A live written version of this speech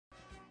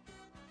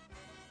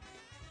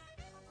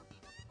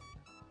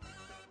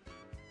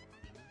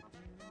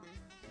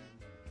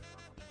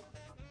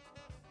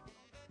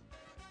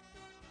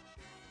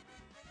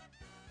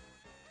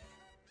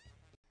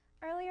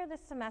Earlier this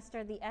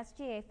semester, the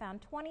SGA found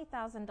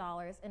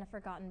 $20,000 in a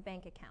forgotten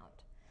bank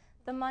account.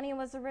 The money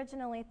was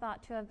originally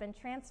thought to have been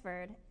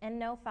transferred and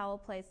no foul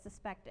play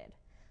suspected.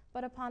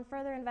 But upon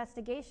further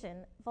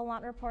investigation,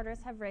 Volant reporters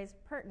have raised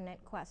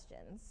pertinent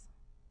questions.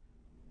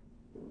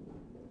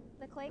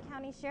 The Clay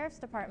County Sheriff's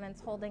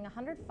Department's holding a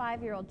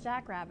 105-year-old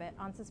Jackrabbit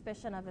on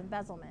suspicion of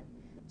embezzlement.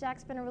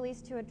 Jack's been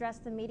released to address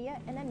the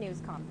media in a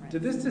news conference.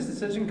 Did this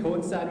decision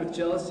coincide with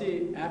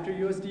jealousy after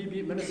USD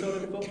beat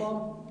Minnesota in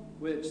football,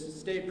 which the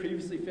state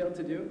previously failed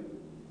to do?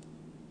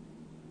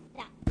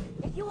 Now,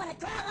 if you want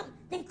to crown them,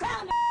 then crown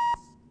them.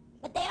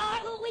 But they are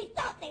who we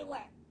thought they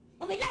were,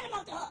 and we let them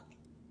off the hook.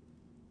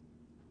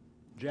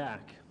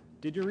 Jack,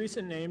 did your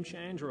recent name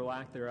change or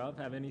lack thereof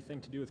have anything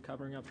to do with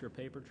covering up your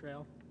paper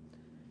trail?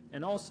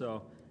 And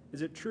also,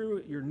 is it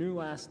true your new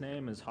last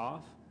name is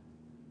Hoff?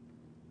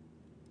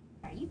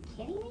 Are you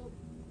kidding me?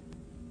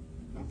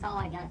 That's all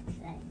I got to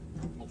say.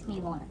 Makes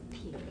me want to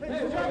puke. Hey,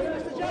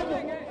 Mr.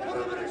 Jacket!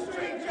 Put him in a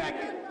straight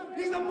jacket!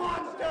 He's a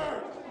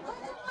monster! Put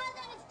him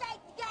in a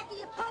straight jacket,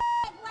 you punk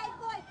white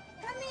boy!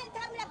 Come in and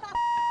tell me about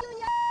you and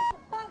your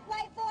punk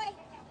white boy!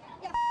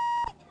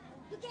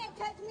 You can't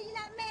touch me, you're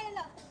not man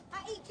enough! I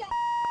eat your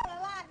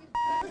alive!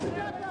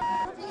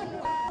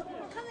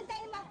 Come and say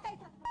in my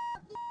face,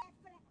 I'll you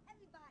for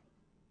everybody!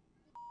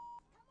 Come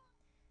on!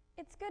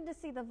 It's good to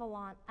see the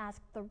Volant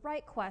asked the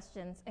right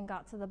questions and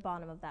got to the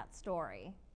bottom of that story.